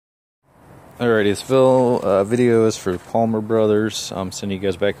Alrighty, this video is for Palmer Brothers. I'm sending you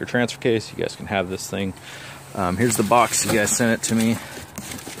guys back your transfer case. You guys can have this thing. Here's the box you guys sent it to me.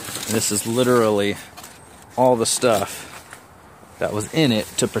 And this is literally all the stuff that was in it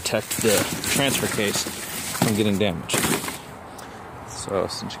to protect the transfer case from getting damaged. So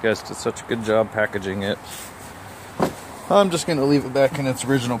since you guys did such a good job packaging it, I'm just going to leave it back in its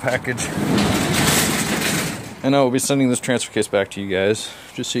original package. And I will be sending this transfer case back to you guys,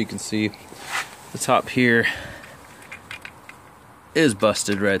 just so you can see the top here is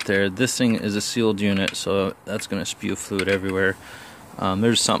busted right there. This thing is a sealed unit, so that's going to spew fluid everywhere.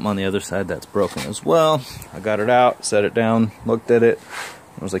 There's something on the other side that's broken as well. I got it out, set it down, looked at it.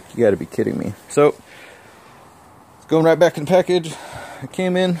 I was like, you got to be kidding me. So it's going right back in the package. It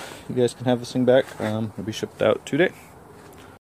came in. You guys can have this thing back. It'll be shipped out today.